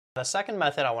The second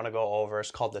method I want to go over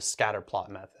is called the scatterplot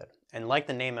method. And like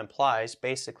the name implies,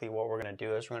 basically what we're going to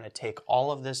do is we're going to take all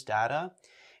of this data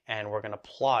and we're going to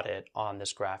plot it on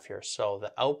this graph here. So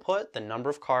the output, the number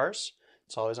of cars,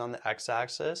 it's always on the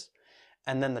x-axis,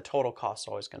 and then the total cost is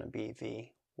always going to be the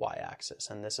y-axis,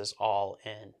 and this is all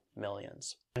in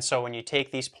millions. And so when you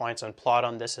take these points and plot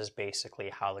them, this is basically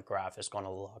how the graph is going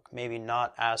to look. Maybe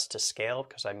not as to scale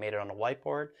because I made it on a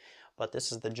whiteboard, but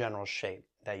this is the general shape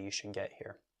that you should get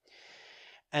here.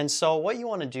 And so what you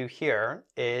want to do here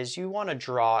is you want to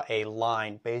draw a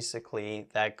line basically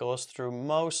that goes through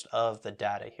most of the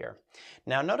data here.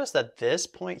 Now notice that this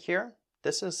point here,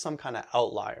 this is some kind of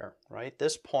outlier, right?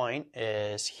 This point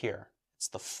is here. It's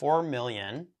the 4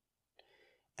 million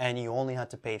and you only had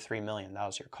to pay 3 million. That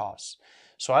was your cost.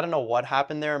 So I don't know what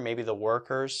happened there. Maybe the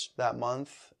workers that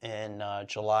month in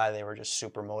July, they were just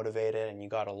super motivated and you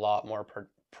got a lot more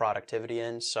productivity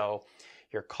in. So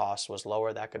your cost was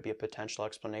lower. That could be a potential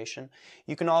explanation.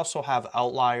 You can also have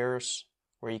outliers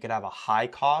where you could have a high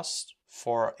cost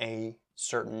for a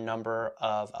certain number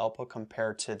of output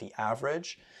compared to the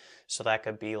average. So that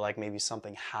could be like maybe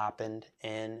something happened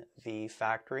in the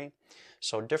factory.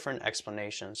 So different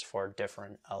explanations for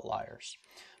different outliers.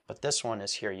 But this one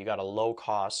is here. You got a low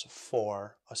cost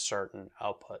for a certain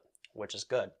output, which is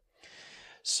good.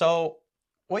 So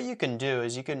what you can do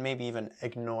is you can maybe even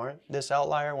ignore this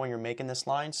outlier when you're making this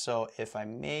line. So if I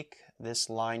make this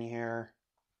line here,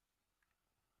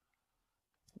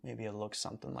 maybe it looks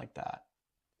something like that,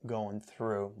 going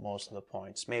through most of the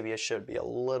points. Maybe it should be a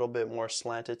little bit more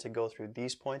slanted to go through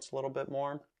these points a little bit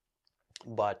more.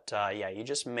 But yeah, you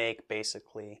just make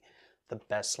basically the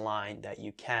best line that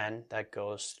you can that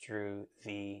goes through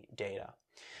the data.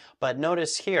 But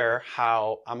notice here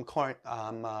how I'm kind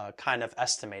of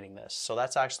estimating this. So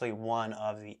that's actually one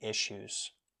of the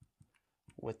issues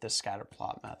with the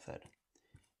scatterplot method,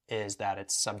 is that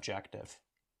it's subjective.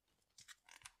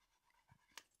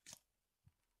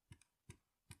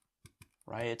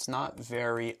 Right? It's not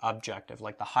very objective.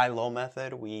 Like the high-low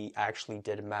method, we actually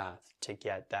did math to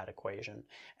get that equation.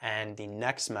 And the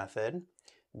next method,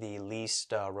 the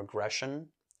least regression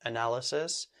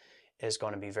analysis, is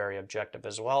going to be very objective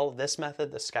as well. This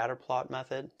method, the scatterplot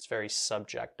method, it's very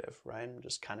subjective, right? I'm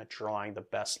just kind of drawing the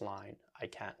best line I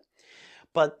can.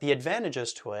 But the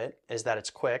advantages to it is that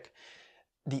it's quick.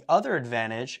 The other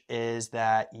advantage is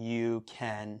that you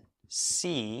can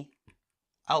see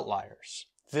outliers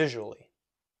visually,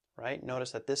 right? Notice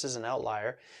that this is an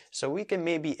outlier, so we can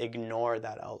maybe ignore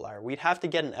that outlier. We'd have to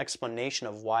get an explanation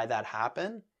of why that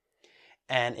happened.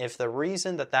 And if the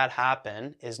reason that that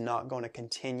happened is not going to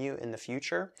continue in the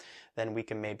future, then we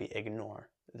can maybe ignore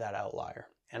that outlier.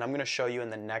 And I'm going to show you in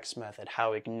the next method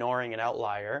how ignoring an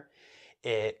outlier,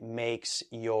 it makes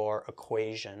your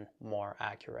equation more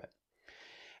accurate.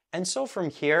 And so from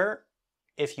here,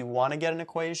 if you want to get an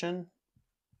equation,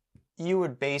 you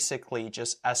would basically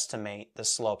just estimate the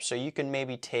slope. So you can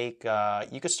maybe take,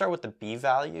 you could start with the b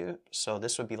value. So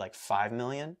this would be like 5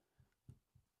 million.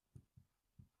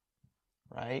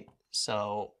 Right?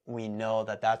 So we know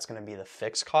that that's going to be the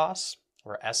fixed cost.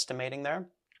 We're estimating there.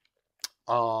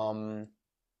 And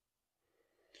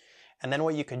then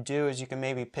what you could do is you can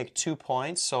maybe pick 2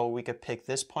 points. So we could pick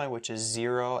this point, which is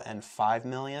 0 and 5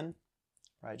 million.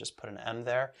 Right? Just put an M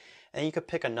there. And you could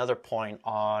pick another point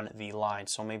on the line.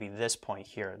 So maybe this point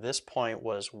here. This point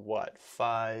was what?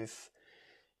 5.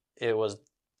 It was,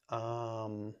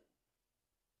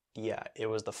 yeah, it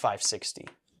was the 560.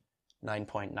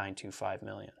 9.925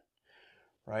 million,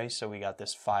 right? So we got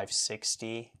this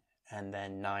 560 and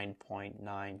then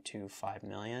 9.925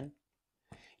 million.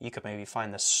 You could maybe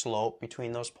find the slope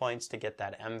between those points to get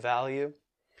that M value,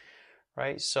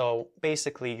 right? So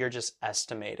basically you're just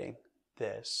estimating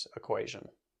this equation,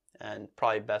 and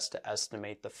probably best to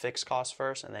estimate the fixed cost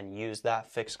first and then use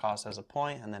that fixed cost as a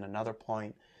point and then another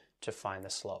point to find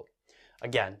the slope.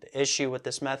 Again, the issue with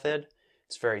this method,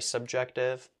 it's very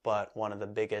subjective, but one of the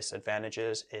biggest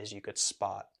advantages is you could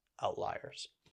spot outliers.